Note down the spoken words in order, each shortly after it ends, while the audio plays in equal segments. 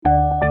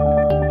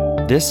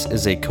This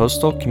is a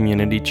Coastal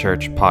Community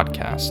Church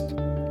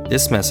podcast.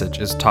 This message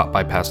is taught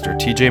by Pastor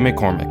TJ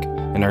McCormick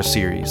in our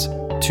series,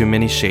 Too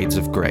Many Shades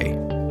of Gray.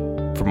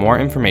 For more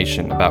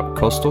information about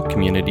Coastal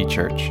Community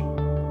Church,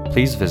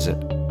 please visit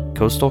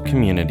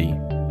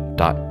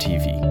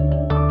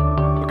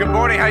coastalcommunity.tv. Well, good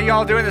morning. How you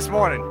all doing this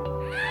morning?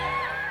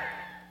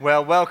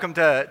 Well, welcome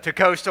to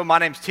Coastal. My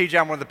name's TJ.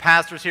 I'm one of the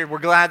pastors here. We're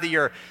glad that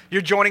you're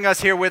joining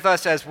us here with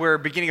us as we're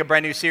beginning a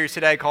brand new series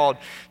today called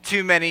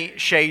Too Many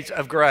Shades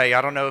of Gray. I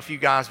don't know if you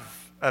guys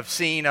have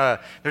seen,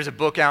 there's a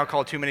book out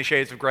called Too Many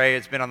Shades of Gray.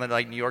 It's been on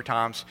the New York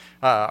Times,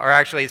 or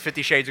actually it's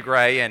 50 Shades of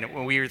Gray. And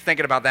when we were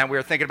thinking about that, we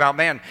were thinking about,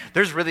 man,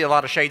 there's really a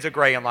lot of shades of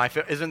gray in life,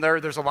 isn't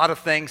there? There's a lot of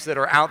things that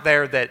are out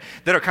there that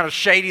are kind of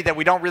shady, that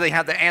we don't really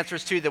have the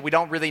answers to, that we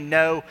don't really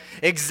know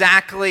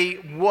exactly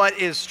what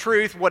is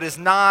truth, what is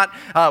not,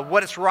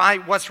 what is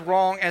right, what's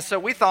wrong. And so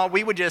we thought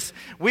we would just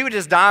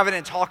dive in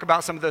and talk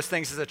about some of those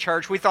things as a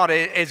church. We thought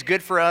it's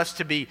good for us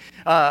to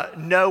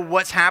know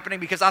what's happening,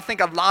 because I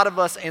think a lot of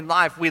us in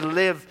life, we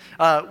live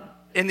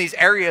in these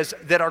areas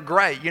that are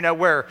gray,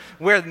 where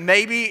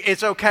maybe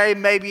it's okay,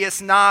 maybe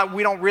it's not,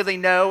 we don't really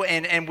know,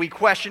 and we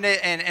question it,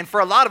 and for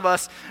a lot of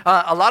us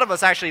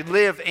actually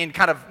live in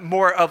kind of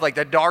more of like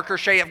the darker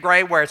shade of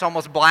gray, where it's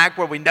almost black,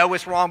 where we know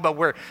it's wrong, but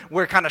we're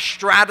kind of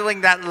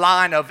straddling that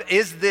line of,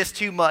 is this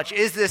too much,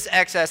 is this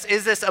excess,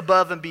 is this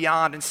above and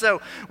beyond? And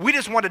so we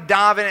just want to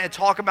dive in and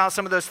talk about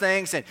some of those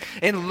things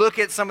and look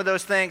at some of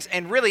those things,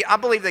 and really I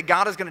believe that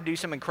God is going to do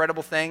some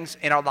incredible things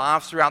in our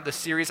lives throughout this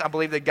series. I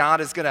believe that God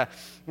is going to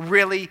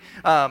really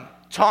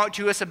talk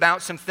to us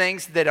about some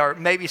things that are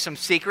maybe some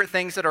secret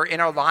things that are in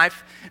our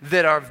life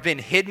that have been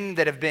hidden,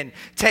 that have been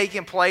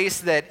taking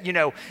place, that,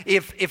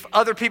 if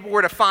other people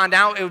were to find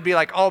out, it would be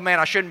like, oh man,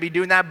 I shouldn't be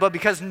doing that. But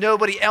because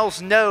nobody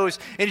else knows,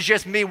 and it's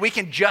just me, we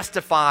can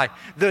justify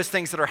those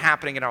things that are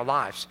happening in our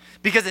lives,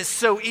 because it's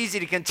so easy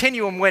to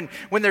continue them when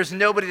there's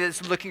nobody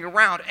that's looking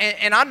around.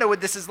 And I know what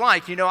this is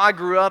like. I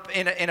grew up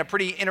in a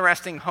pretty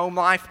interesting home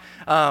life.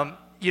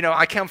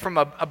 I come from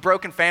a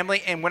broken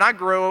family, and when I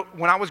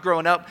was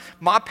growing up,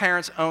 my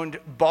parents owned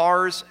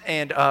bars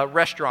and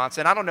restaurants.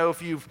 And I don't know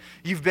if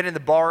you've been in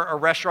the bar or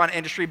restaurant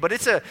industry, but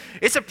it's a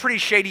pretty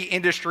shady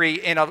industry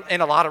in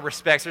a lot of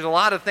respects. There's a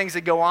lot of things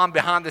that go on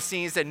behind the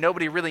scenes that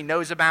nobody really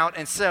knows about.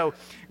 And so,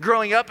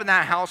 growing up in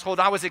that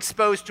household, I was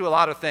exposed to a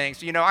lot of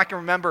things. I can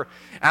remember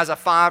as a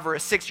 5 or a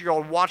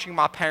 6-year-old watching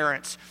my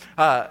parents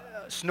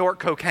snort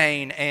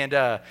cocaine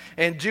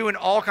and doing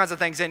all kinds of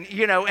things, and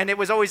it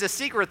was always a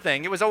secret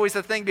thing. It was always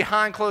a thing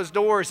behind closed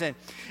doors, and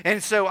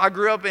so I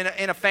grew up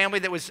in a family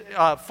that was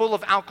full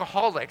of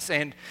alcoholics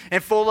and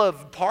full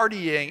of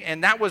partying,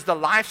 and that was the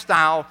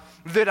lifestyle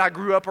that I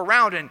grew up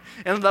around. And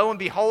lo and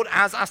behold,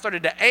 as I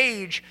started to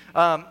age,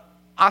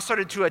 I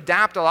started to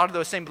adapt a lot of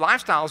those same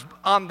lifestyles.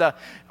 On the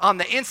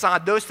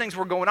inside, those things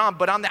were going on,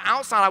 but on the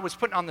outside, I was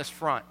putting on this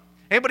front.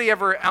 Anybody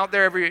out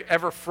there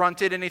ever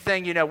fronted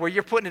anything, where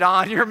you're putting it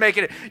on, you're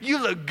making it,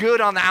 you look good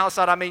on the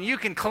outside. I mean, you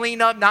can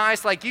clean up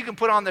nice, like you can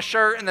put on the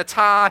shirt and the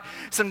tie,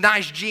 some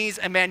nice jeans,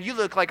 and man, you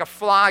look like a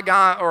fly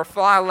guy or a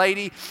fly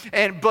lady.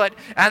 But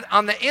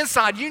on the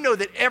inside, you know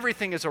that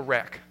everything is a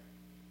wreck.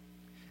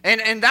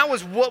 And that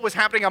was what was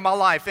happening in my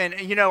life. And,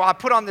 I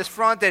put on this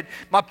front that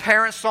my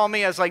parents saw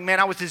me as like, man,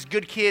 I was this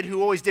good kid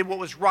who always did what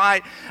was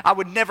right. I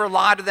would never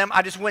lie to them.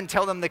 I just wouldn't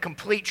tell them the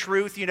complete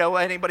truth.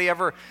 Anybody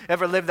ever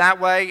lived that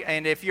way?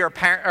 And if you're a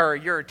parent or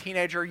you're a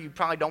teenager, you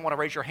probably don't want to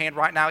raise your hand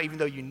right now, even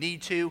though you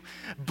need to.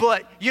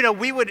 But,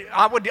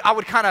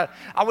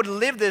 I would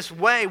live this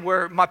way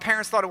where my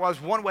parents thought it was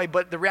one way,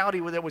 but the reality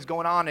that was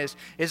going on is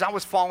I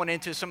was falling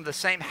into some of the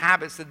same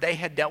habits that they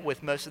had dealt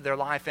with most of their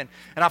life. And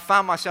I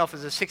found myself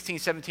as a 16,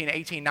 17,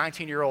 18,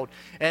 19-year-old,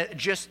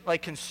 just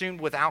like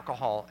consumed with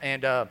alcohol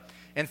and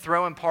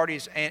throwing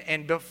parties.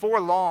 And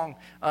before long,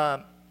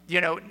 not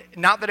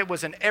that it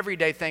was an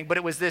everyday thing, but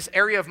it was this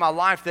area of my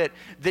life that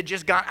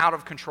just got out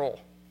of control,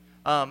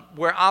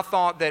 where I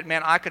thought that,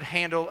 man, I could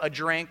handle a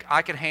drink,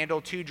 I could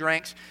handle 2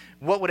 drinks.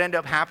 What would end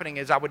up happening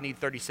is I would need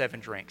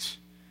 37 drinks.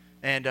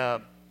 And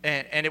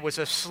it was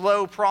a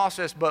slow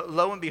process, but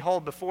lo and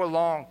behold, before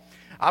long,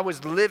 I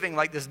was living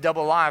like this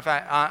double life.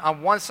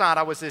 On one side,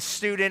 I was this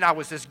student, I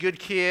was this good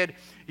kid,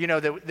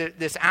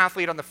 this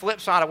athlete. On the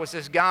flip side, I was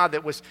this guy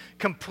that was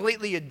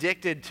completely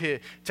addicted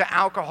to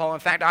alcohol. In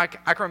fact, I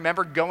can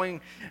remember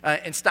going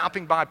and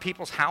stopping by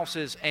people's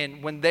houses,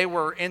 and when they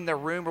were in their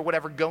room or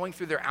whatever, going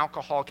through their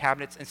alcohol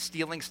cabinets and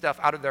stealing stuff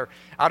out of their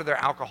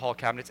alcohol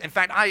cabinets. In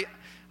fact, I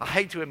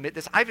hate to admit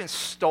this, I even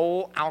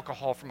stole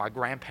alcohol from my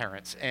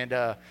grandparents,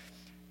 and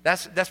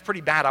that's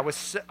pretty bad. I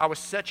was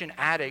such an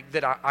addict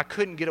that I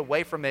couldn't get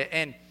away from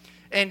it,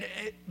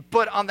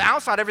 but on the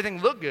outside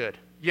everything looked good.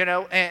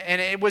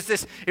 and it was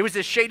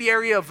this shady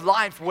area of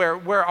life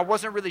where I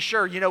wasn't really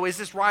sure, is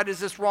this right, is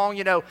this wrong,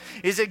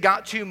 is it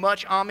got too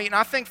much on me? And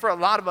I think for a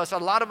lot of us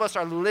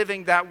are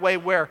living that way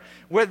where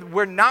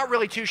we're not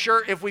really too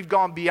sure if we've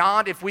gone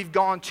beyond, if we've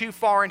gone too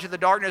far into the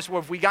darkness, or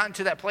if we got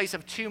into that place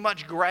of too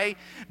much gray,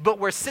 but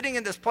we're sitting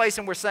in this place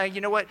and we're saying,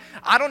 you know what,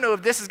 I don't know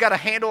if this has got a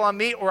handle on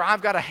me or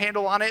I've got a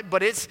handle on it,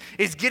 but it's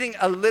getting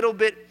a little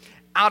bit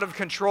out of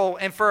control.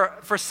 And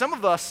for some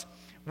of us,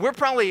 we're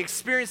probably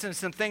experiencing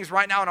some things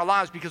right now in our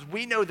lives because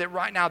we know that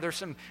right now there's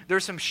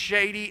some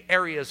shady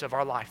areas of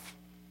our life.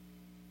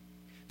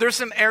 There's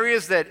some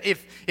areas that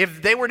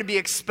if they were to be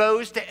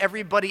exposed to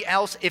everybody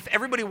else, if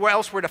everybody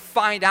else were to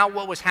find out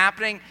what was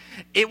happening,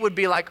 it would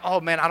be like, oh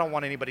man, I don't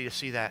want anybody to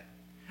see that.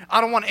 I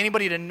don't want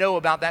anybody to know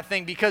about that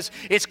thing because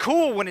it's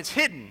cool when it's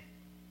hidden.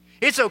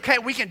 It's okay,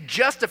 we can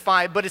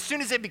justify it, but as soon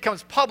as it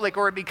becomes public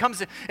or it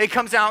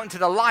comes out into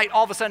the light,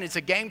 all of a sudden it's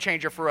a game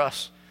changer for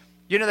us.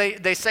 You know,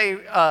 they say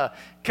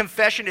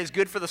confession is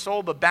good for the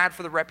soul but bad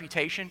for the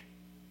reputation.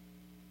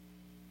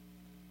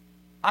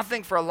 I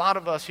think for a lot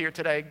of us here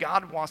today,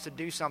 God wants to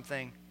do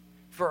something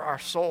for our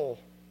soul.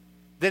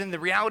 That in the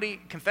reality,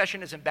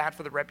 confession isn't bad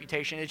for the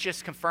reputation. It's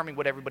just confirming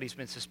what everybody's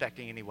been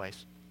suspecting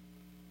anyways.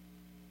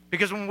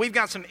 Because when we've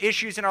got some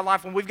issues in our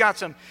life, when we've got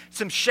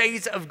some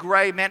shades of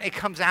gray, man, it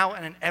comes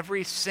out in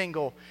every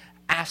single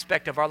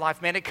aspect of our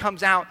life. Man, it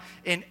comes out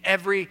in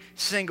every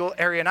single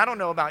area. And I don't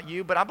know about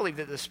you, but I believe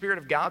that the Spirit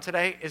of God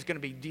today is going to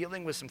be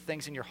dealing with some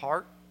things in your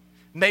heart.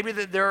 Maybe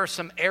that there are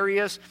some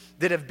areas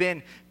that have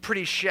been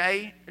pretty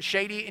shady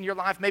in your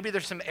life. Maybe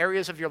there's some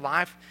areas of your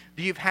life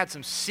that you've had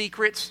some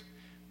secrets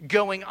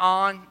going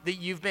on that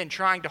you've been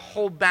trying to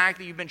hold back,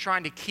 that you've been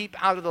trying to keep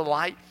out of the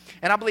light.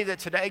 And I believe that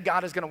today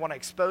God is going to want to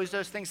expose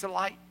those things to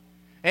light.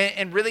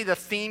 And really the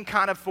theme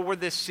kind of for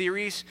this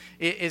series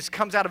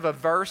comes out of a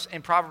verse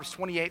in Proverbs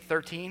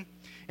 28:13.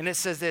 And it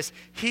says this: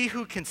 he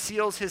who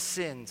conceals his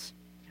sins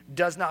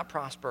does not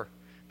prosper,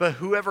 but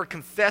whoever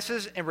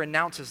confesses and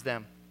renounces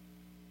them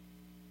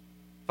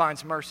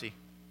finds mercy.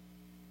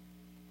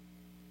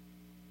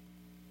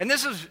 And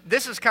this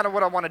is kind of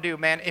what I want to do,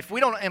 man. If we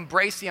don't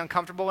embrace the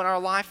uncomfortable in our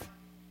life,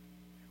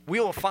 we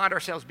will find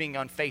ourselves being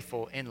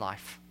unfaithful in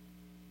life.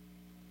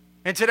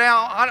 And today,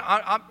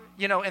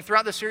 and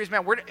throughout this series,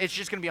 man, it's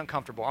just going to be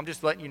uncomfortable. I'm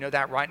just letting you know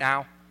that right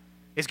now.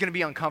 It's going to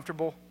be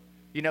uncomfortable.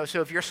 You know,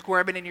 so if you're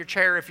squirming in your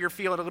chair, if you're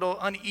feeling a little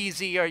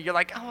uneasy, or you're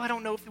like, oh, I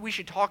don't know if we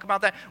should talk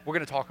about that, we're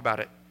going to talk about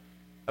it.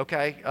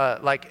 Okay,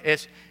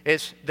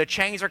 it's the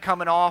chains are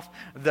coming off,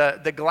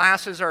 the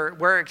glasses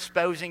we're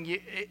exposing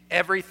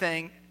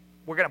everything.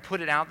 We're going to put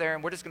it out there,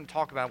 and we're just going to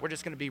talk about it. We're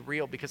just going to be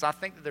real, because I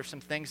think that there's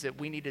some things that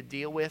we need to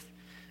deal with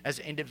as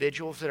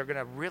individuals that are going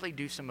to really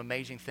do some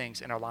amazing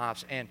things in our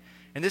lives. And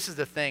this is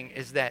the thing,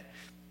 is that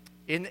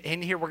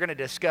in here we're going to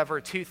discover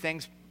two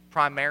things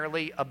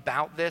primarily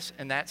about this,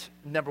 and that's,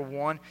 number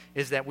one,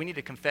 is that we need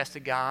to confess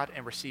to God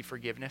and receive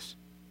forgiveness.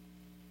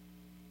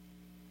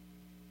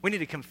 We need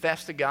to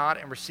confess to God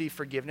and receive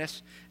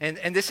forgiveness.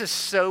 And this is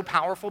so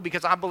powerful,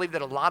 because I believe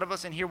that a lot of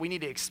us in here, we need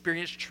to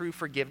experience true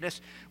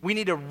forgiveness. We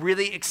need to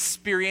really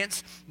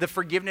experience the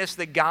forgiveness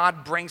that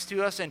God brings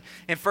to us. And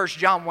 1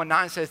 John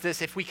 1:9 says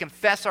this: if we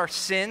confess our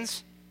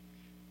sins,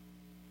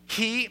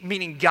 He,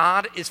 meaning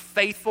God, is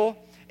faithful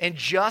and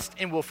just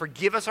and will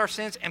forgive us our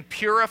sins and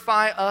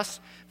purify us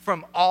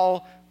from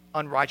all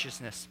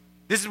unrighteousness.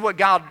 This is what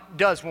God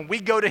does when we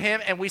go to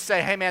Him and we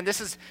say, hey, man, this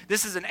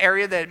is an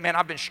area that, man,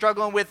 I've been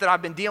struggling with, that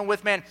I've been dealing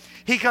with, man.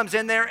 He comes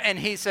in there and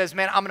He says,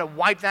 man, I'm going to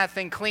wipe that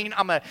thing clean.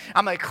 I'm going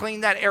to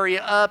clean that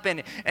area up,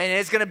 and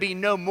it's going to be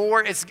no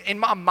more. It's in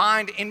my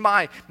mind, in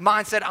my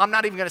mindset, I'm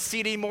not even going to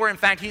see it anymore. In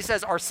fact, He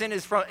says our sin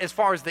is from as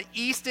far as the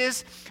east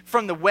is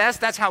from the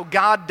west. That's how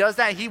God does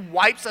that. He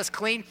wipes us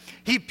clean.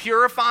 He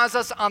purifies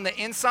us on the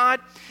inside.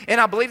 And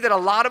I believe that a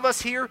lot of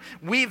us here,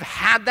 we've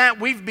had that.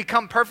 We've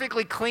become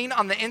perfectly clean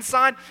on the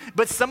inside.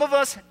 But some of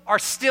us are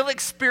still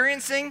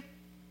experiencing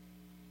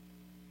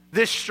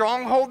this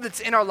stronghold that's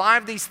in our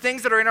life, these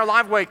things that are in our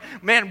life where,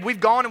 man,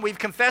 we've gone and we've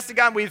confessed to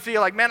God and we feel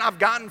like, man, I've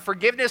gotten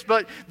forgiveness.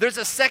 But there's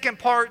a second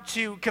part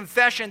to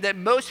confession that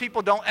most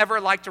people don't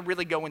ever like to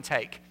really go and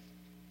take.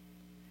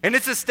 And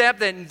it's a step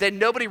that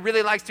nobody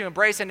really likes to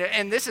embrace. And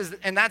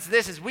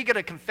that's we got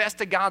to confess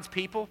to God's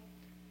people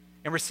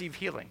and receive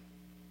healing.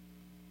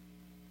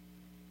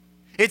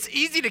 It's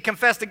easy to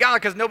confess to God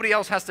because nobody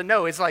else has to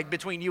know. It's like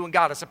between you and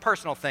God. It's a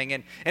personal thing.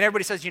 And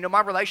everybody says,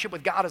 my relationship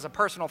with God is a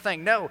personal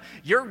thing. No,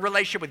 your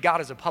relationship with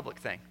God is a public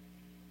thing.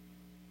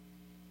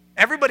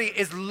 Everybody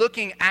is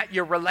looking at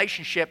your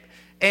relationship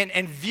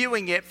and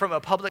viewing it from a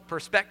public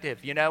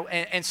perspective,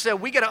 And so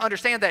we got to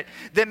understand that,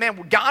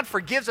 man, God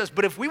forgives us.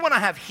 But if we want to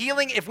have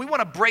healing, if we want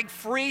to break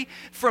free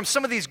from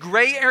some of these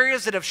gray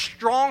areas that have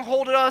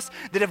strongholded us,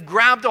 that have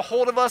grabbed a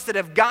hold of us, that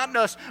have gotten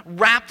us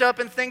wrapped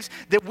up in things,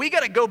 that we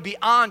got to go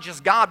beyond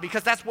just God,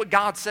 because that's what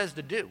God says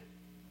to do.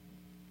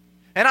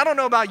 And I don't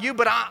know about you,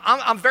 but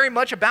I'm very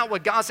much about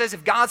what God says.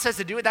 If God says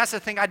to do it, that's the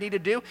thing I need to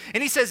do.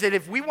 And He says that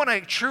if we want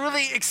to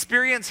truly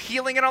experience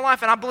healing in our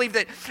life, and I believe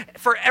that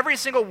for every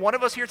single one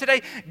of us here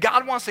today,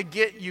 God wants to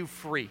get you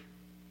free.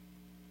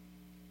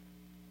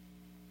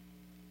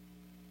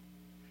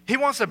 He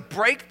wants to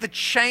break the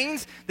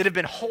chains that have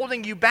been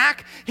holding you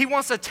back. He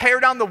wants to tear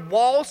down the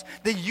walls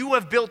that you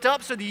have built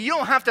up so that you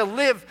don't have to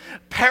live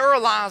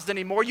paralyzed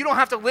anymore. You don't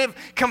have to live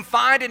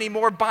confined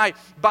anymore by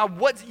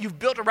what you've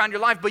built around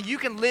your life, but you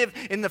can live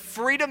in the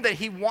freedom that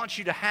He wants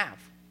you to have.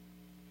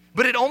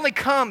 But it only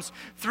comes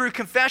through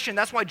confession.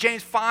 That's why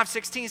James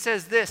 5:16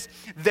 says this,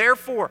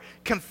 therefore,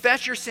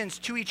 confess your sins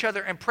to each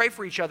other and pray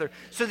for each other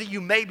so that you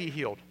may be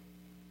healed.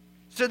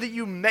 So that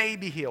you may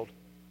be healed.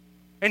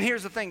 And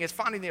here's the thing, it's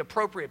finding the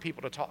appropriate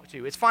people to talk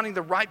to. It's finding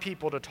the right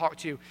people to talk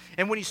to.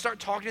 And when you start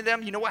talking to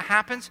them, you know what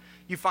happens?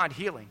 You find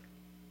healing.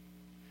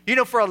 You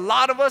know, for a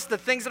lot of us, the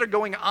things that are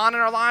going on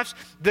in our lives,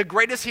 the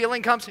greatest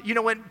healing comes, you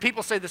know, when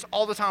people say this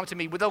all the time to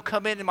me, when they'll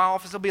come in my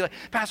office, they'll be like,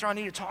 Pastor, I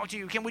need to talk to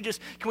you. Can we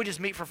just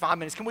meet for 5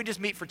 minutes? Can we just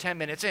meet for 10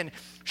 minutes? And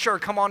sure,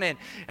 come on in.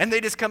 And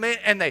they just come in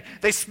and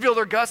they spill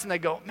their guts and they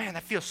go, man,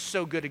 that feels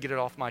so good to get it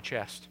off my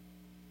chest.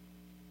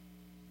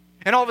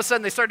 And all of a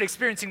sudden they started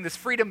experiencing this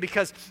freedom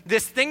because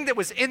this thing that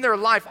was in their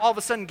life all of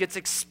a sudden gets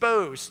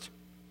exposed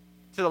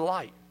to the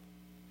light.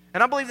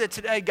 And I believe that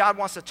today God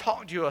wants to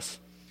talk to us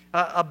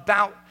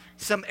about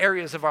some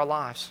areas of our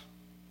lives.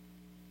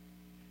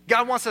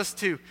 God wants us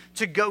to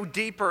go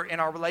deeper in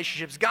our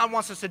relationships. God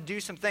wants us to do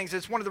some things.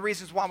 It's one of the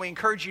reasons why we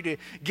encourage you to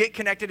get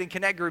connected in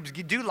connect groups.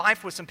 Do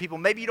life with some people.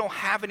 Maybe you don't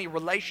have any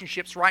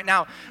relationships right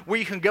now where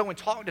you can go and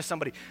talk to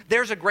somebody.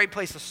 There's a great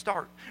place to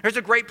start. There's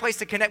a great place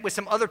to connect with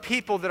some other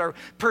people that are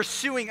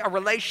pursuing a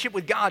relationship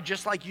with God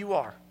just like you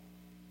are,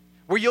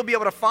 where you'll be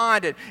able to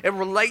find it and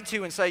relate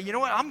to and say, you know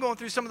what, I'm going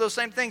through some of those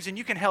same things, and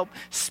you can help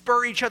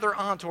spur each other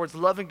on towards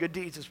love and good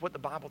deeds is what the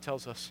Bible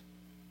tells us.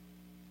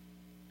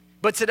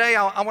 But today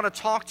I want to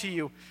talk to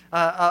you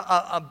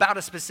about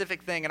a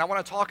specific thing, and I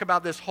want to talk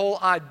about this whole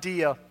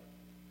idea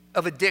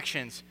of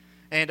addictions.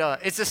 And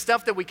it's the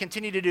stuff that we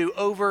continue to do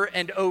over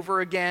and over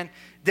again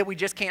that we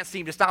just can't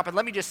seem to stop. And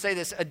let me just say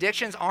this,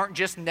 addictions aren't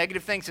just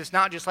negative things. It's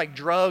not just like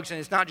drugs, and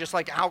it's not just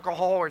like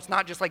alcohol, or it's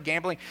not just like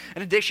gambling.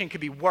 An addiction could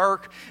be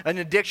work. An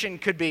addiction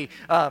could be,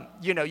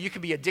 you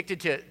could be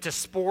addicted to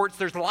sports.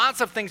 There's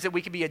lots of things that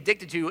we can be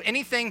addicted to.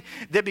 Anything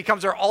that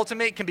becomes our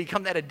ultimate can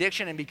become that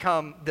addiction and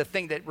become the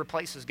thing that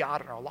replaces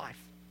God in our life.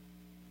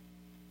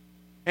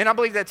 And I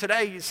believe that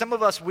today, some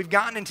of us, we've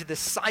gotten into this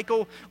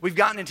cycle. We've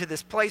gotten into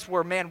this place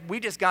where, man, we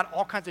just got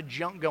all kinds of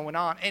junk going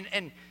on.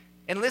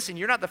 And listen,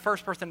 you're not the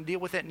first person to deal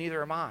with it,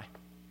 neither am I.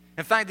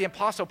 In fact, the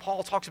Apostle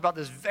Paul talks about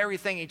this very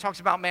thing. He talks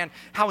about, man,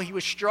 how he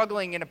was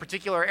struggling in a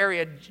particular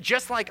area,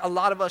 just like a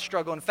lot of us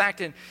struggle. In fact,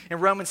 in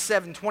Romans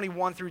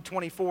 7:21 through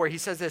 24, he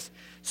says this,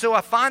 so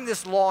I find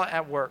this law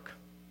at work.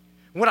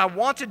 When I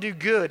want to do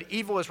good,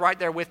 evil is right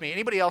there with me.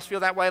 Anybody else feel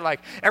that way? Like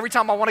every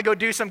time I want to go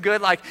do some good,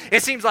 like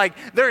it seems like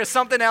there is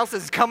something else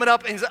that's coming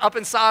up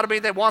inside of me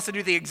that wants to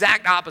do the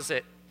exact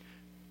opposite.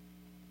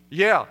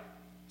 Yeah.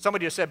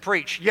 Somebody just said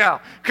preach.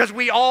 Yeah, because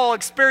we all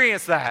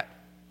experience that.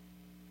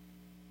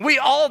 We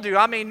all do.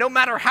 I mean, no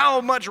matter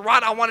how much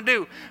right I want to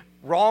do,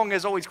 wrong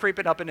is always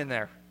creeping up and in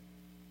there.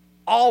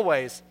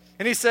 Always.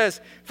 And he says,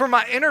 for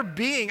my inner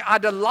being, I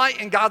delight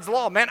in God's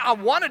law. Man, I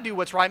want to do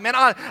what's right. Man,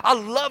 I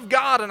love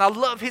God and I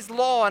love his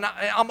law and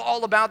I'm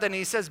all about that. And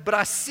he says, but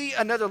I see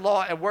another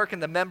law at work in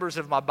the members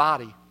of my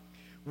body,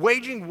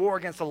 waging war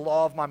against the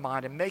law of my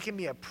mind and making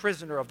me a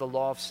prisoner of the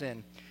law of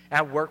sin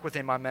at work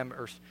within my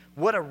members.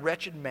 What a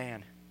wretched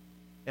man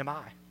am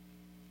I?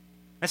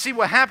 And see,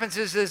 what happens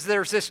is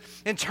there's this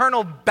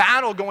internal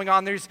battle going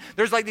on. There's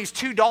like these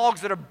two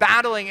dogs that are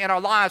battling in our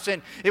lives,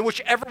 and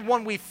whichever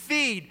one we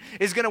feed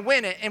is going to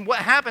win it. And what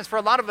happens for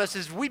a lot of us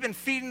is we've been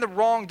feeding the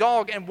wrong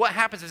dog, and what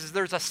happens is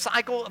there's a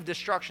cycle of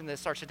destruction that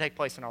starts to take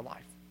place in our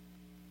life.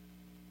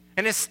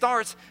 And it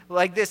starts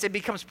like this. It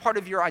becomes part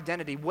of your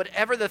identity.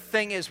 Whatever the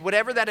thing is,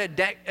 whatever that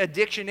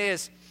addiction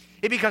is,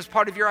 it becomes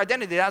part of your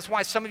identity. That's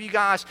why some of you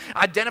guys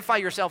identify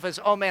yourself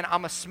as, oh man,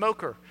 I'm a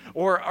smoker,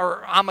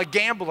 or I'm a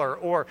gambler,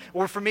 or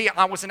for me,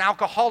 I was an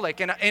alcoholic.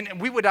 And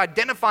we would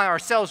identify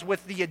ourselves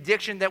with the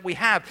addiction that we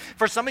have.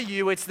 For some of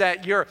you, it's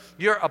that you're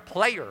a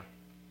player.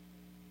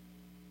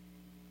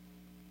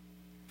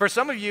 For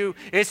some of you,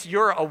 it's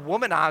you're a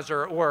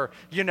womanizer, or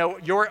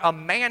you're a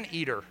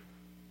man-eater.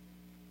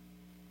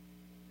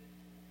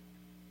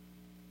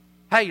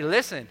 Hey,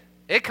 listen,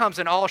 it comes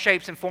in all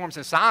shapes and forms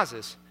and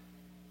sizes.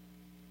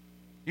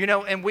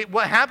 And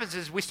what happens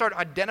is we start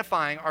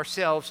identifying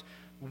ourselves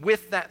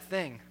with that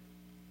thing.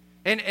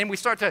 And we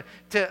start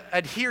to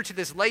adhere to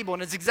this label.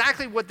 And it's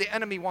exactly what the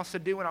enemy wants to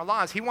do in our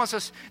lives. He wants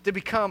us to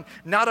become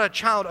not a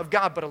child of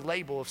God, but a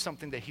label of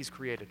something that he's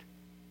created.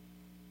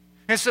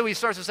 And so he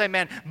starts to say,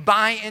 man,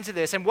 buy into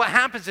this. And what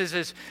happens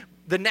is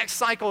the next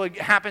cycle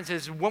happens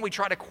is when we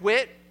try to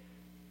quit,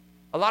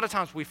 a lot of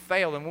times we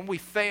fail. And when we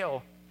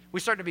fail, we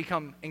start to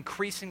become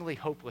increasingly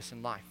hopeless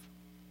in life.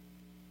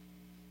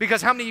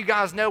 Because how many of you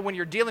guys know when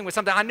you're dealing with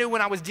something? I knew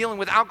when I was dealing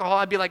with alcohol,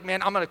 I'd be like,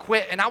 man, I'm going to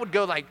quit. And I would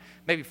go like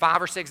maybe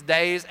 5 or 6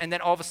 days. And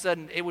then all of a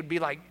sudden, it would be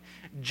like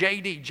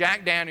JD,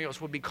 Jack Daniels,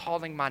 would be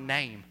calling my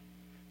name.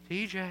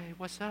 TJ,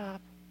 what's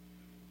up?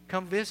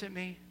 Come visit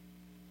me.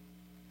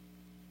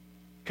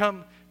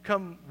 Come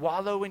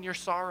wallow in your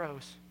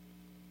sorrows.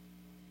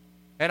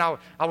 And I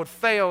would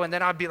fail, and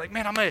then I'd be like,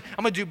 man, I'm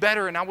gonna do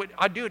better. And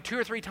I'd do it 2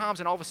 or 3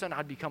 times, and all of a sudden,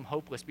 I'd become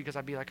hopeless because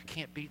I'd be like, I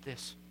can't beat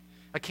this.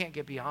 I can't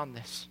get beyond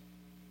this.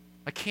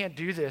 I can't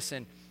do this.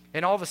 And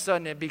all of a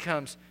sudden it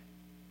becomes,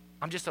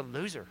 I'm just a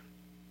loser.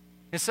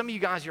 And some of you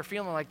guys, you're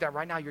feeling like that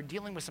right now. You're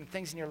dealing with some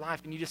things in your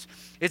life, and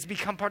it's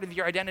become part of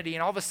your identity.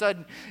 And all of a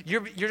sudden,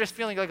 you're just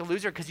feeling like a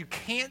loser because you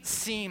can't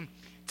seem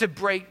to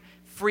break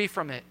free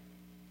from it.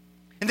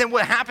 And then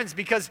what happens,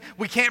 because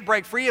we can't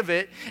break free of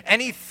it,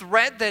 any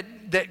threat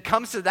that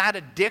comes to that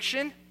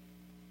addiction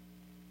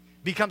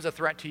becomes a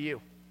threat to you.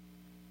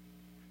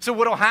 So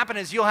what will happen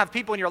is you'll have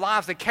people in your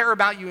lives that care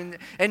about you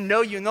and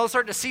know you, and they'll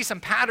start to see some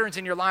patterns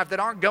in your life that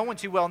aren't going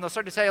too well, and they'll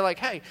start to say like,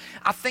 hey,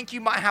 I think you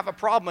might have a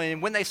problem.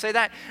 And when they say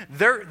that,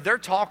 they're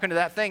talking to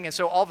that thing, and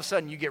so all of a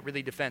sudden you get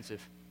really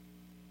defensive.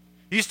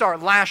 You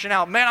start lashing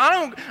out. Man, I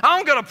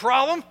don't got a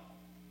problem.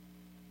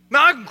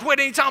 Man, I can quit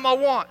anytime I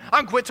want. I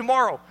can quit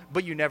tomorrow,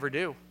 but you never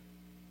do.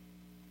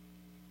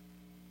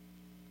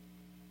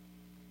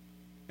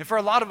 And for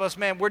a lot of us,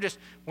 man,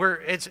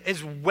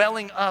 it's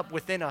welling up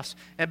within us.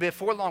 And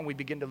before long, we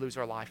begin to lose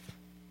our life.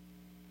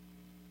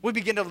 We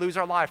begin to lose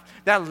our life.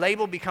 That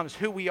label becomes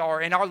who we are,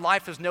 and our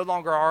life is no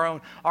longer our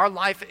own. Our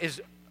life is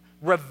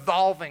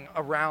revolving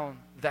around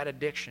that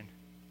addiction.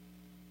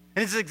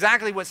 And this is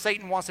exactly what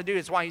Satan wants to do.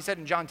 It's why he said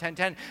in John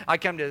 10:10, I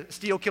come to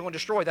steal, kill, and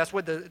destroy. That's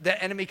what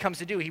the enemy comes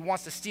to do. He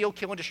wants to steal,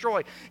 kill, and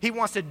destroy. He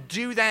wants to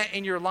do that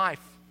in your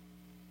life.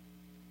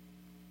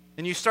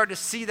 And you start to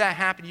see that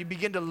happen. You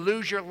begin to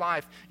lose your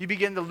life. You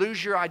begin to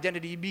lose your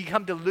identity. You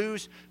become to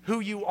lose who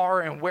you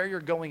are and where you're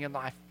going in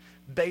life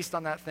based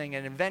on that thing.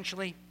 And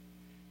eventually,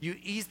 you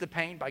ease the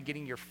pain by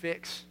getting your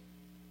fix,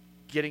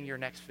 getting your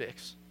next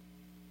fix.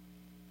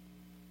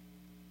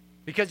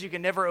 Because you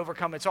can never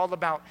overcome. It's all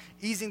about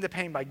easing the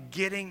pain by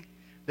getting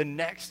the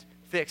next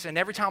fix. And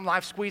every time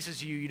life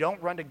squeezes you, you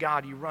don't run to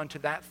God. You run to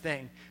that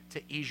thing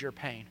to ease your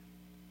pain.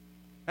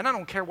 And I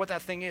don't care what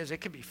that thing is. It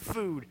could be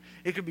food.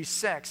 It could be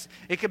sex.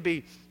 It could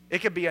be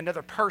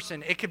another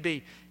person. It could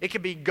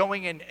be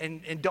going and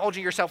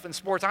indulging yourself in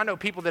sports. I know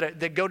people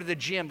that go to the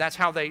gym. That's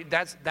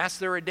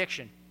their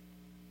addiction.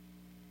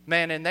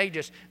 Man, and they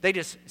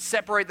just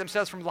separate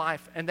themselves from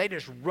life, and they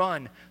just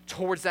run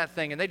towards that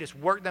thing, and they just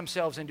work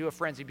themselves into a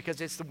frenzy because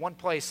it's the one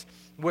place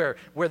where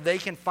they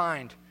can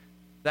find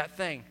that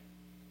thing.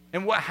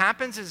 And what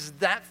happens is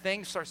that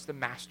thing starts to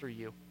master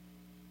you.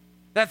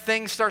 That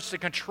thing starts to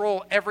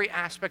control every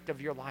aspect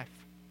of your life.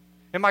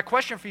 And my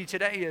question for you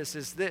today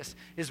is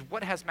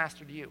what has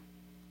mastered you?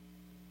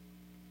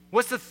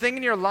 What's the thing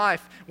in your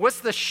life?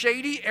 What's the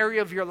shady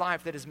area of your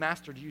life that has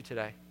mastered you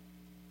today?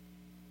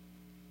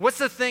 What's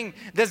the thing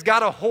that's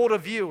got a hold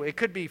of you? It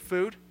could be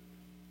food.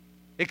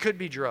 It could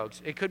be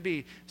drugs. It could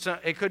be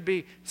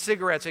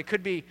cigarettes. It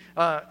could be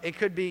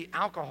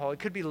alcohol. It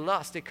could be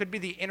lust. It could be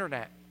the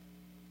internet.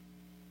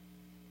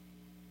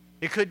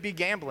 It could be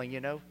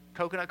gambling,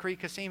 Coconut Creek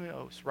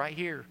Casinos right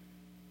here.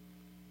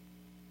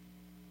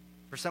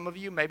 For some of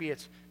you, maybe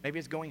it's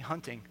going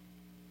hunting.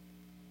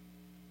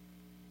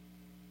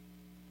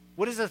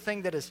 What is the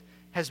thing that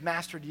has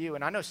mastered you?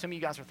 And I know some of you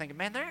guys are thinking,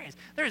 man,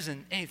 there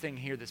isn't anything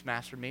here that's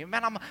mastered me.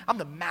 Man, I'm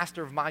the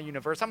master of my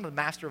universe. I'm the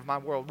master of my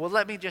world. Well,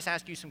 let me just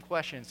ask you some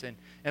questions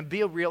and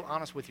be real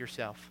honest with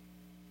yourself.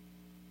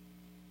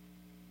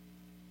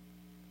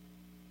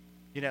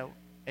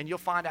 And you'll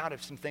find out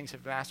if some things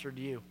have mastered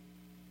you.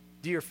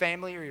 Do your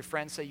family or your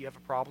friends say you have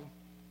a problem?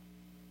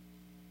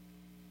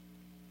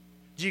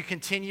 Do you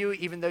continue,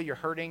 even though you're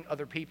hurting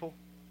other people,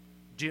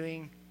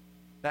 doing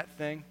that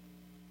thing?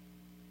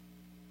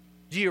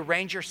 Do you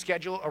arrange your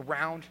schedule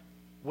around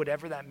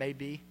whatever that may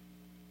be?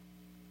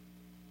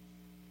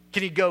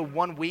 Can you go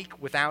 1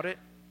 week without it?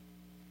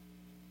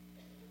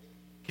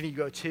 Can you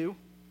go 2?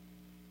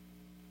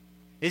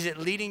 Is it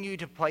leading you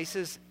to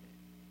places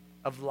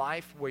of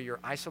life where you're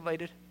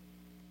isolated?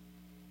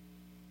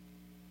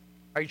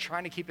 Are you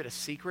trying to keep it a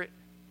secret?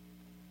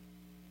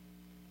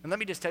 And let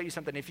me just tell you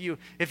something. If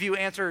you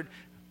answered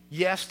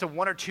yes to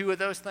 1 or 2 of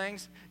those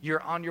things,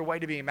 you're on your way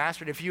to being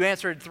mastered. If you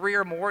answered 3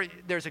 or more,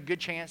 there's a good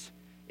chance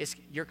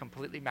you're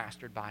completely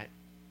mastered by it.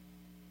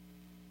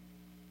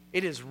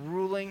 It is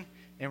ruling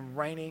and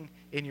reigning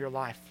in your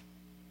life.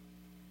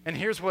 And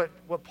here's what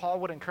Paul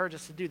would encourage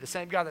us to do. The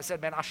same guy that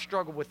said, man, I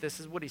struggle with this,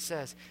 is what he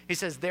says. He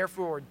says,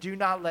 therefore, do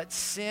not let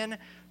sin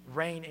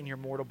reign in your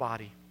mortal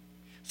body,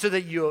 so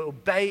that you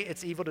obey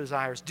its evil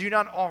desires. Do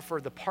not offer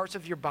the parts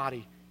of your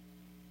body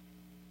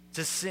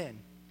to sin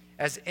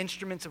as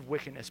instruments of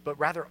wickedness, but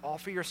rather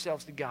offer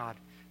yourselves to God,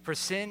 for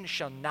sin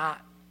shall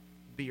not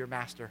be your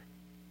master.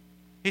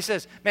 He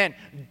says, man,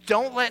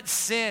 don't let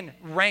sin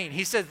reign.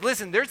 He says,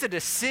 listen, there's a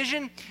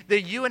decision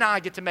that you and I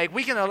get to make.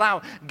 We can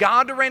allow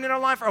God to reign in our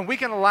life, or we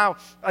can allow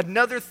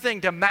another thing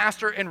to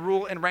master and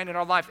rule and reign in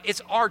our life. It's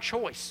our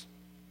choice.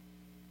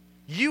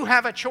 You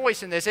have a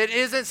choice in this. It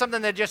isn't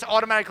something that just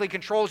automatically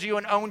controls you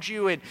and owns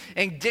you and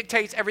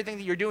dictates everything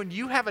that you're doing.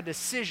 You have a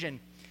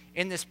decision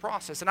in this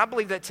process. And I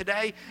believe that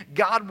today,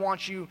 God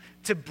wants you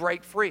to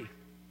break free.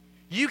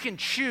 You can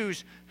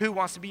choose who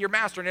wants to be your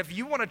master. And if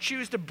you want to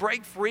choose to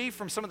break free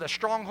from some of the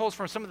strongholds,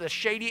 from some of the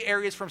shady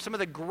areas, from some of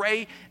the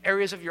gray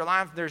areas of your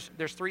life,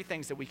 there's 3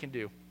 things that we can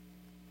do.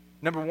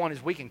 Number 1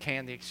 is we can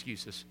can the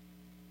excuses.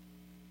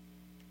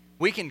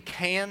 We can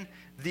can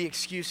the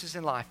excuses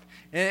in life.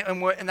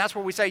 And that's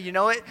where we say, you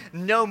know what?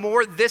 No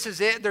more. This is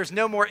it. There's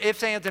no more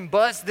ifs, ands, and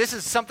buts. This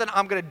is something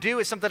I'm going to do.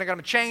 It's something I'm going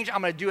to change. I'm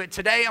going to do it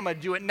today. I'm going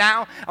to do it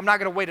now. I'm not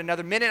going to wait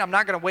another minute. I'm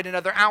not going to wait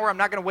another hour. I'm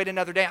not going to wait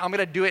another day. I'm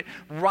going to do it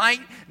right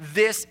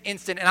this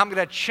instant, and I'm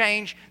going to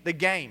change the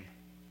game.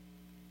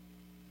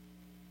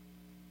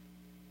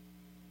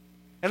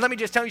 And let me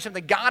just tell you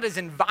something. God is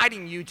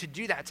inviting you to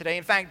do that today.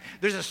 In fact,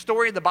 there's a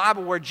story in the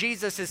Bible where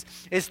Jesus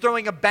is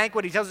throwing a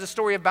banquet. He tells a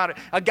story about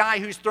a guy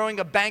who's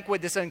throwing a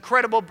banquet, this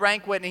incredible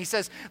banquet. And he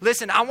says,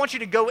 listen, I want you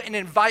to go and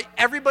invite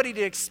everybody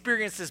to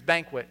experience this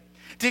banquet,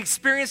 to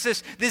experience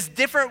this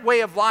different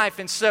way of life.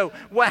 And so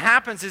what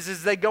happens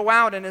is they go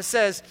out, and it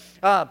says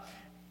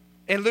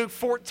in Luke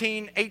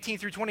 14, 18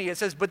 through 20, it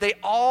says, but they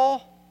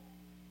all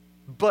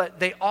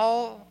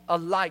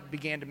alike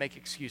began to make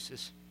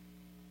excuses.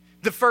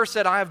 The first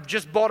said, I have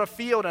just bought a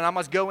field and I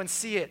must go and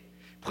see it.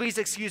 Please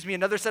excuse me.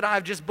 Another said, I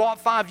have just bought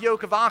 5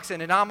 yoke of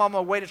oxen and I'm on my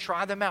way to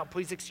try them out.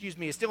 Please excuse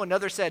me. And still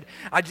another said,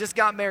 I just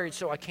got married,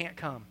 so I can't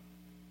come.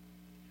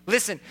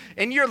 Listen,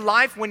 in your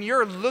life, when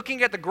you're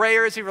looking at the gray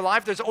areas of your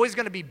life, there's always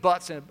going to be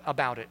buts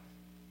about it.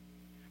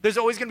 There's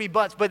always going to be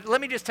buts. But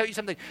let me just tell you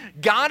something.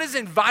 God is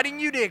inviting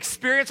you to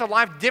experience a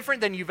life different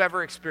than you've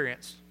ever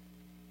experienced.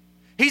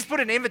 He's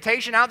put an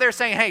invitation out there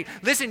saying, hey,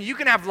 listen, you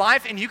can have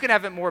life and you can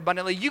have it more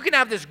abundantly. You can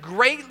have this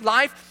great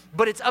life,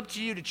 but it's up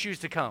to you to choose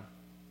to come.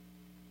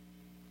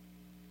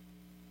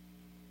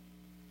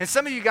 And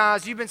some of you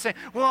guys, you've been saying,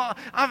 well,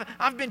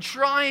 I've been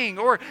trying,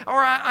 or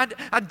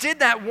I did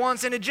that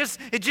once and it just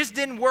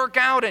didn't work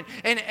out,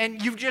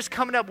 and you've just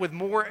coming up with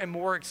more and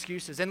more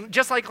excuses. And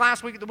just like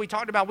last week that we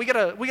talked about, we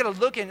gotta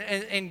look,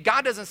 and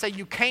God doesn't say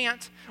you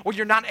can't or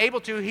you're not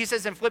able to. He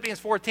says in Philippians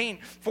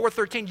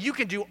 4:13, you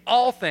can do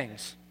all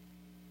things.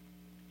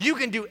 You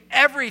can do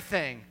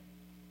everything.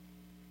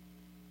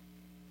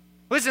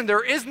 Listen,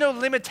 there is no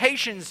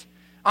limitations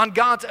on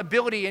God's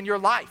ability in your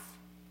life.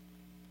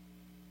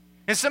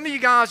 And some of you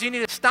guys, you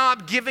need to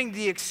stop giving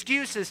the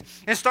excuses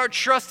and start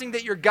trusting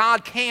that your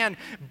God can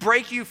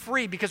break you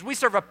free, because we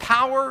serve a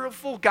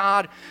powerful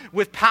God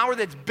with power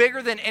that's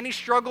bigger than any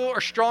struggle or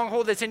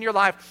stronghold that's in your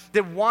life,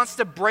 that wants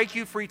to break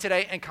you free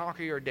today and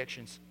conquer your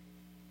addictions.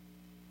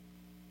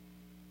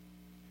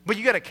 But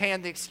you got to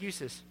can the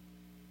excuses.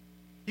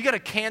 You got to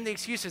can the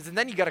excuses, and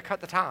then you got to cut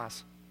the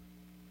ties.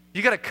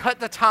 You got to cut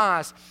the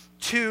ties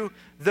to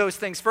those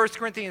things. 1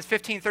 Corinthians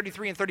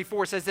 15:33 and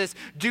 34 says this,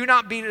 do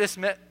not be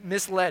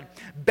misled.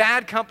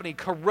 Bad company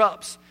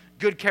corrupts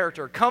good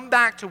character. Come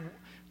back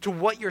to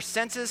what your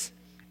senses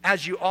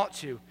as you ought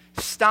to.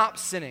 Stop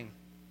sinning.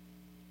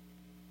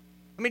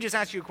 Let me just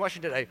ask you a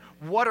question today.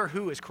 What or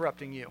who is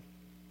corrupting you?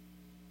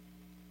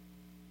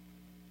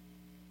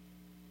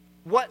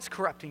 What's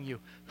corrupting you?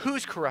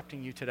 Who's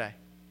corrupting you today?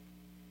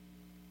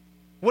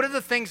 What are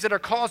the things that are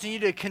causing you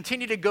to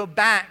continue to go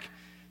back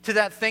to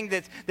that thing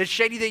that's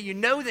shady, that you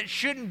know that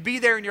shouldn't be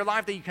there in your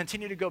life, that you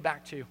continue to go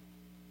back to?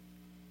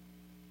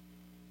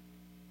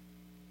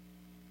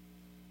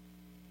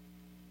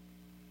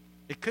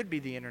 It could be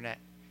the internet.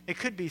 It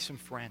could be some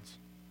friends.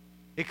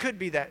 It could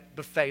be that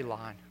buffet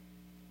line.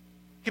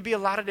 It could be a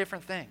lot of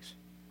different things.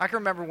 I can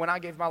remember when I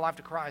gave my life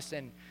to Christ,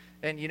 and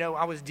you know,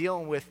 I was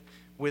dealing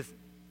with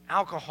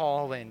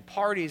alcohol and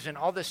parties and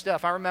all this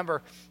stuff. I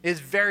remember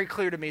it's very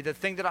clear to me the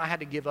thing that I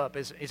had to give up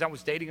is I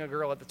was dating a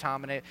girl at the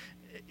time, and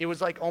it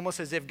was like almost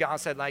as if God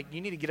said, like,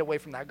 you need to get away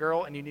from that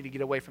girl and you need to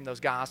get away from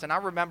those guys. And I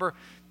remember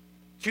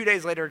 2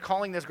 days later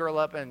calling this girl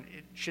up, and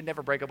it should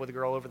never break up with a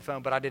girl over the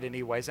phone, but I did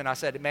anyways. And I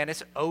said, man,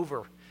 it's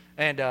over.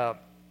 And I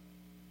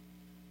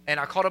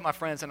called up my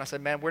friends and I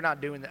said, man, we're not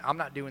doing that. I'm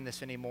not doing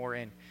this anymore.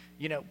 And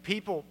you know,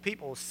 people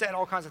said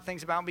all kinds of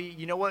things about me.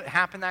 You know what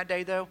happened that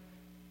day though?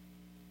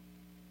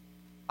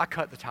 I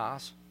cut the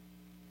ties.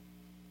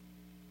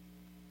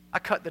 I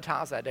cut the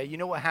ties that day. You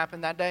know what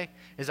happened that day?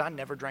 Is I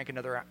never drank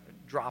another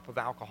drop of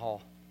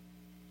alcohol.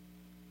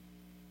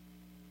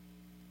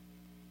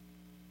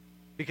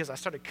 Because I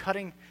started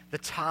cutting the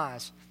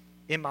ties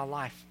in my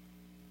life.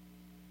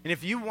 And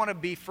if you want to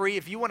be free,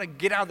 if you want to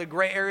get out of the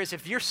gray areas,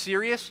 if you're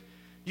serious,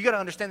 you got to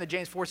understand that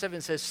James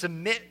 4:7 says,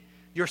 submit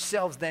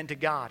yourselves then to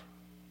God.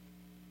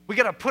 We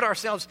got to put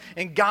ourselves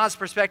in God's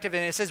perspective,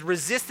 and it says,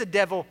 resist the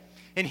devil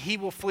and he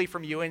will flee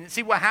from you. And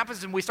see what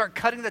happens when we start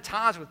cutting the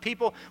ties with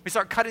people, we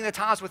start cutting the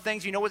ties with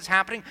things, you know what's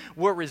happening?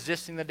 We're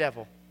resisting the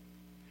devil.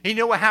 And you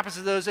know what happens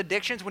to those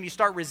addictions when you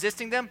start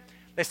resisting them?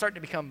 They start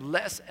to become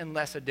less and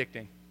less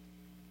addicting.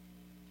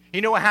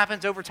 You know what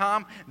happens over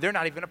time? They're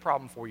not even a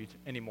problem for you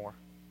anymore.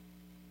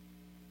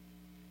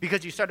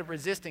 Because you started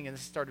resisting and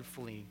started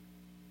fleeing.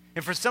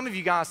 And for some of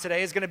you guys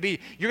today, it's going to be,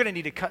 you're going to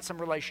need to cut some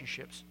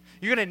relationships.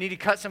 You're going to need to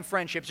cut some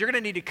friendships. You're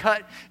going to need to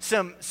cut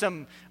some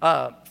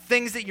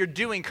things that you're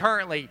doing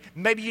currently.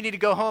 Maybe you need to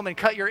go home and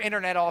cut your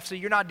internet off so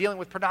you're not dealing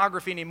with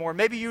pornography anymore.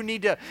 Maybe you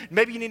need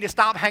to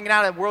stop hanging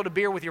out at World of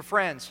Beer with your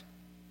friends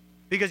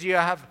because you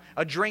have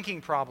a drinking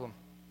problem.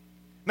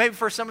 Maybe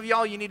for some of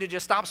y'all, you need to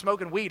just stop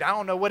smoking weed. I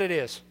don't know what it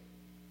is.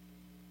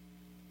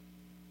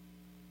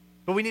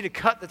 But we need to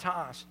cut the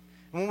ties.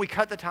 And when we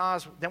cut the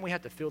ties, then we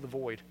have to fill the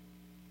void.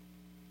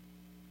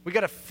 We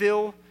got to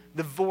fill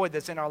the void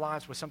that's in our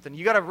lives with something.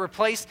 You got to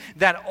replace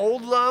that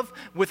old love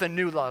with a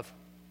new love.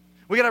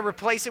 We got to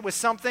replace it with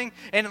something.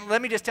 And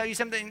let me just tell you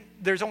something.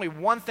 There's only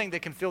one thing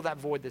that can fill that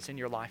void that's in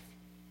your life.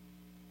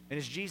 And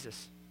it's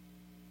Jesus.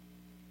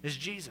 It's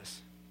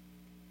Jesus.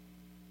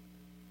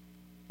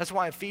 That's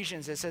why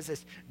Ephesians, it says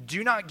this,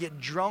 do not get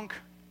drunk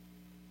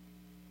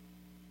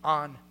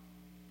on,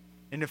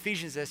 in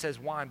Ephesians it says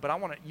wine, but I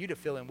want you to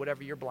fill in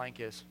whatever your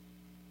blank is.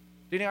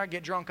 Do not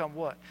get drunk on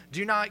what?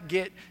 Do not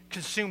get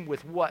consumed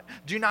with what?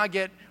 Do not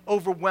get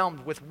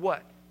overwhelmed with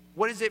what?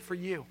 What is it for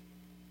you?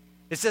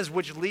 It says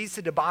which leads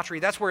to debauchery.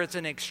 That's where it's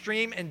an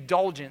extreme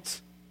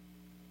indulgence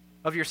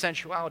of your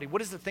sensuality.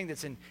 What is the thing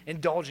that's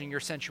indulging your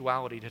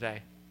sensuality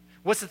today?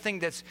 What's the thing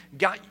that's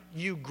got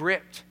you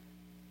gripped?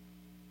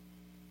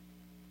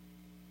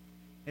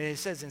 And it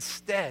says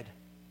instead,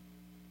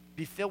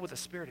 be filled with the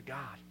Spirit of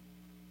God.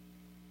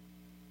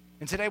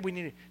 And today we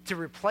need to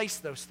replace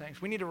those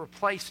things. We need to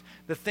replace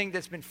the thing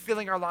that's been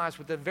filling our lives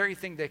with the very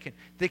thing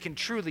that can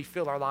truly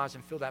fill our lives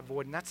and fill that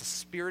void, and that's the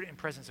Spirit and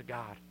presence of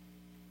God.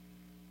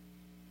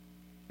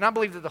 And I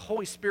believe that the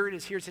Holy Spirit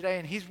is here today,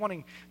 and He's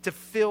wanting to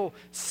fill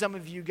some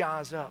of you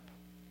guys up.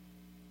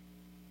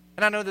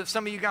 And I know that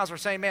some of you guys are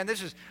saying, man,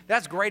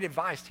 that's great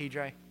advice,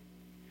 TJ.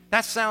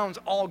 That sounds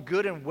all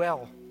good and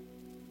well.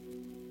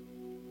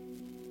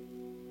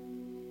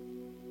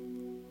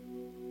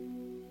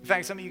 In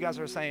fact, some of you guys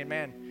are saying,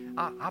 man,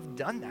 I've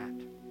done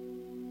that.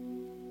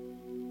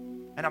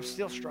 And I'm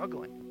still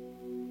struggling.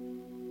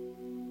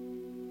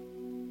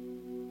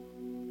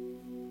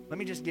 Let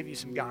me just give you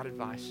some God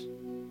advice.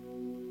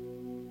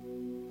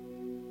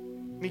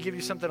 Let me give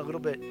you something a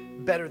little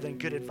bit better than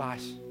good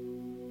advice.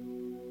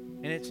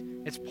 And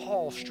it's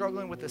Paul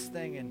struggling with this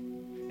thing,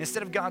 and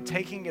instead of God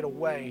taking it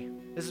away,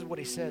 this is what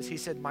he says. He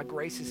said, my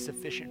grace is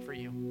sufficient for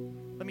you.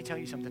 Let me tell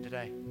you something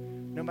today.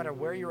 No matter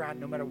where you're at,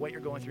 no matter what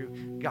you're going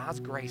through, God's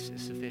grace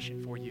is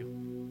sufficient for you.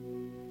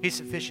 He's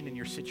sufficient in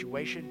your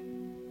situation.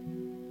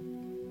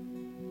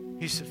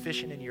 He's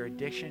sufficient in your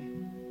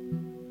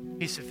addiction.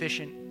 He's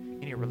sufficient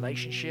in your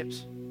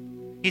relationships.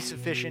 He's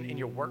sufficient in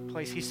your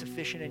workplace. He's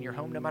sufficient in your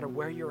home, no matter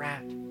where you're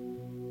at.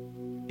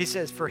 He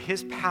says, for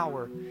His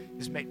power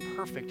is made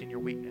perfect in your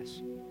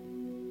weakness.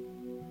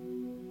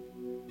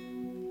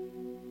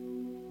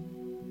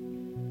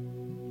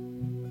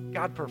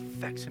 God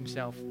perfects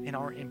Himself in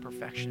our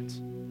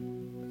imperfections.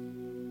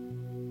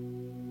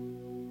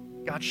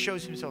 God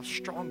shows Himself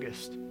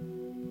strongest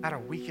at our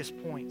weakest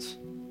points.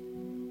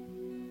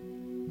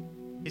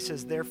 He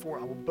says, therefore,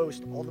 I will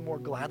boast all the more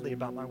gladly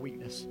about my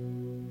weakness,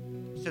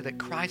 so that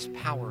Christ's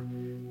power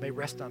may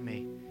rest on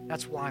me.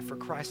 That's why, for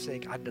Christ's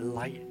sake, I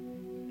delight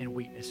in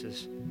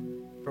weaknesses.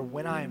 For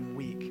when I am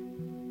weak,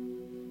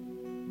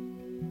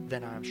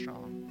 then I am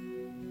strong.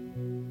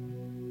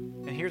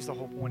 And here's the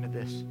whole point of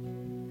this,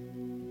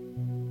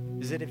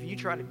 is that if you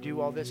try to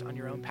do all this on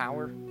your own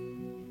power,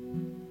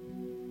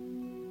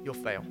 you'll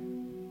fail.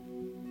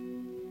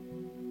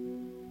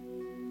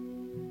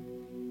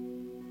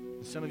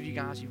 And some of you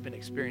guys, you've been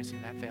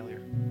experiencing that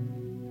failure.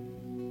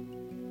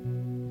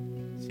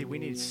 See, we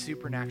need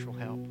supernatural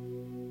help.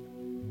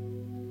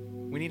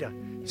 We need a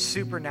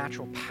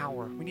supernatural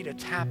power. We need to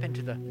tap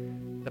into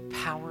the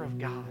power of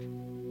God.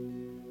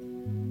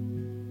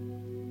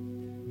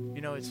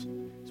 You know, it's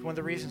one of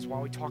the reasons why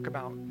we talk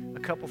about a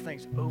couple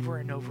things over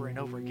and over and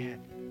over again.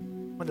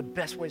 One of the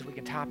best ways we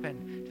can tap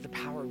into the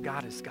power of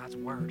God is God's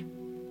Word.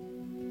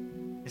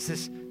 It's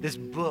this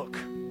book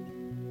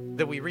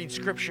that we read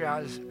scripture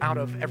out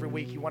of every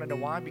week. You want to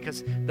know why?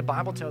 Because the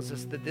Bible tells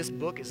us that this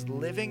book is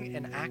living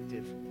and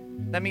active.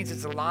 That means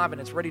it's alive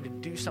and it's ready to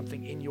do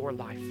something in your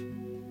life.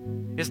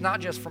 It's not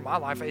just for my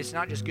life. It's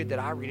not just good that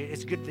I read it.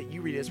 It's good that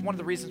you read it. It's one of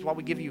the reasons why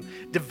we give you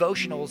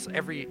devotionals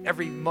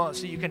every month,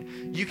 so you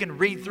can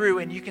read through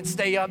and you can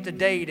stay up to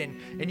date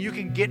and you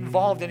can get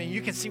involved in it and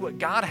you can see what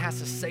God has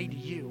to say to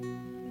you.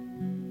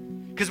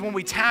 Because when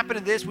we tap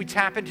into this, we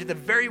tap into the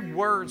very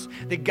words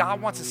that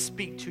God wants to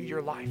speak to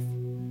your life.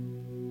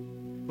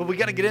 But we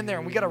got to get in there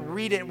and we got to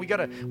read it and we got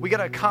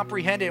to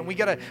comprehend it and we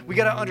got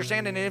to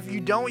understand it. And if you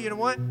don't, you know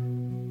what?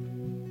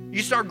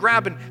 You start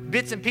grabbing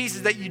bits and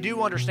pieces that you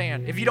do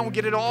understand. If you don't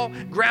get it all,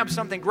 grab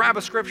something, grab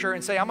a scripture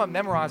and say, I'm going to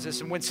memorize this.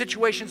 And when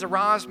situations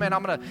arise, man,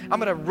 I'm going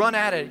to run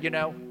at it, you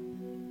know.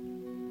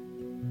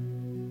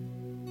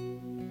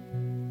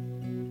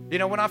 You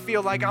know, when I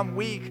feel like I'm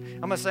weak,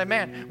 I'm going to say,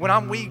 man, when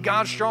I'm weak,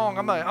 God's strong.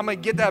 I'm going to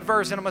get that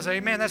verse and I'm going to say,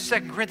 man, that's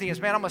 2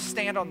 Corinthians. Man, I'm going to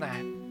stand on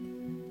that.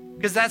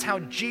 Because that's how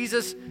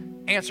Jesus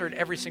answered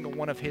every single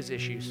one of His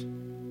issues,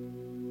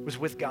 was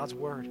with God's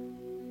Word.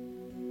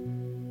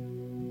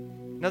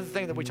 Another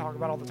thing that we talk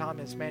about all the time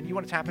is, man, you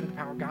want to tap into the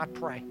power of God?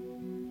 Pray.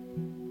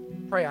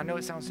 Pray. I know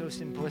it sounds so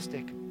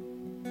simplistic.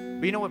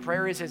 But you know what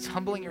prayer is? It's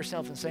humbling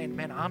yourself and saying,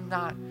 man, I'm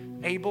not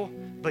able,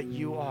 but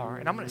you are.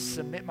 And I'm going to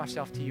submit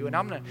myself to you. And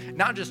I'm going to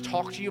not just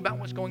talk to you about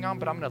what's going on,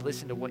 but I'm going to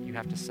listen to what you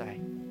have to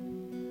say.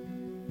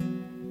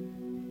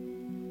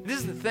 This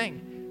is the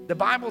thing. The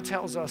Bible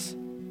tells us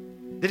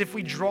that if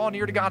we draw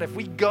near to God, if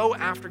we go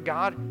after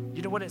God,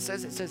 you know what it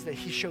says? It says that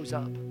He shows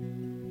up.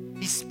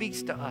 He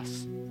speaks to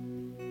us.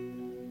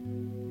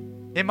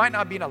 It might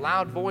not be in a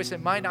loud voice.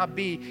 It might not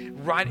be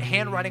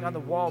handwriting on the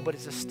wall, but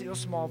it's a still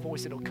small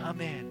voice. It'll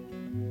come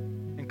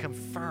in and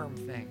confirm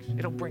things.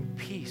 It'll bring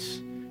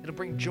peace. It'll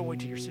bring joy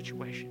to your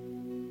situation.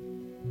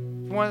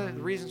 It's one of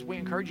the reasons we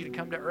encourage you to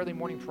come to early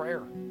morning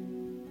prayer.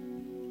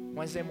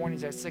 Wednesday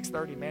mornings at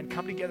 6:30, man,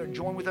 come together,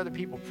 join with other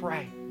people,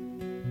 pray.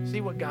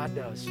 See what God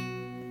does.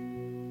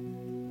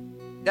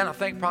 Then I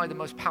think probably the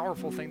most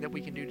powerful thing that we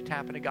can do to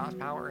tap into God's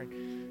power, and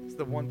it's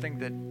the one thing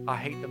that I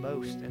hate the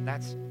most, and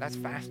that's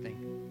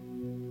fasting.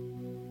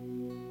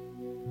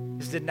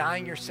 Is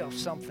denying yourself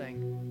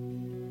something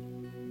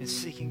and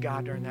seeking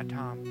God during that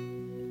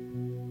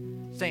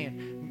time.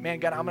 Saying, man,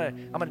 God, I'm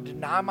gonna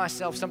deny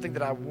myself something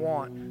that I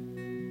want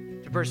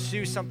to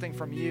pursue something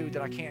from you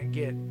that I can't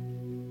get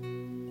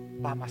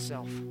by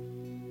myself.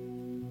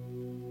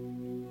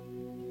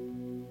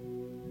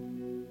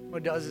 What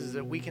it does is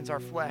it weakens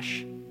our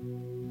flesh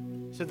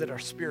so that our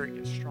spirit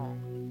gets strong.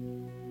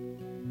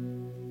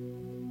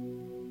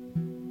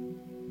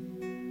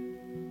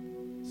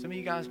 Some of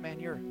you guys, man,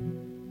 your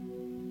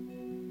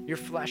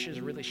flesh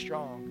is really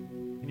strong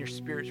and your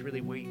spirit's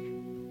really weak.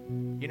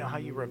 You know how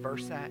you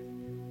reverse that?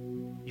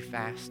 You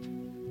fast.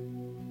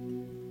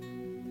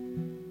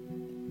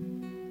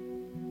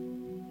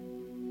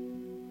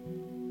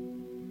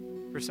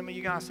 For some of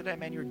you guys today,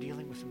 man, you're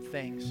dealing with some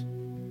things.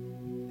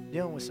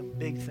 Dealing with some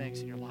big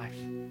things in your life.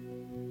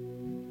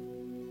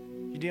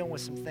 You're dealing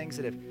with some things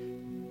that have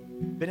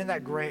been in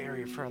that gray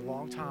area for a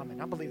long time.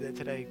 And I believe that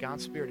today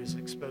God's Spirit is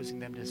exposing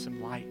them to some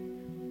light.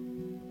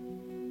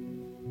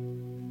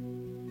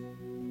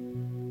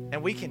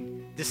 And we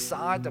can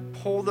decide to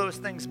pull those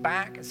things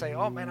back and say,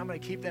 oh man, I'm going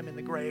to keep them in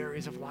the gray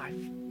areas of life.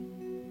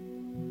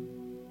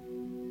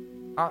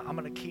 I'm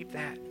going to keep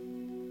that.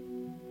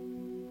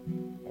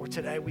 Or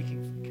today we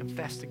can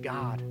confess to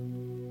God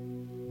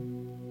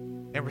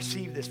and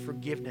receive this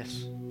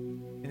forgiveness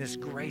and this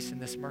grace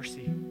and this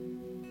mercy.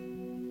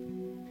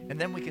 And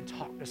then we can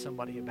talk to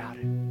somebody about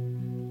it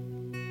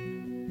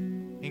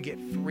and get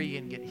free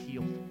and get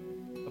healed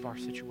of our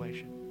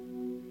situation.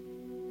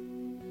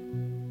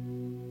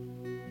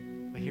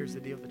 But here's the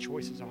deal, the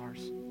choice is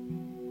ours.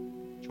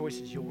 The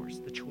choice is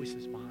yours. The choice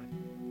is mine.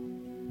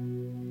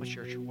 What's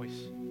your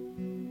choice?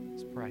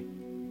 Let's pray.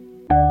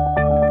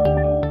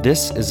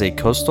 This is a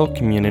Coastal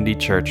Community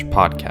Church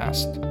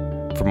podcast.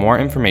 For more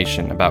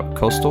information about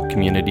Coastal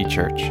Community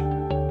Church,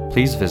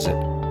 please visit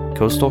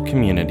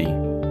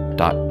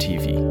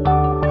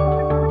coastalcommunity.tv.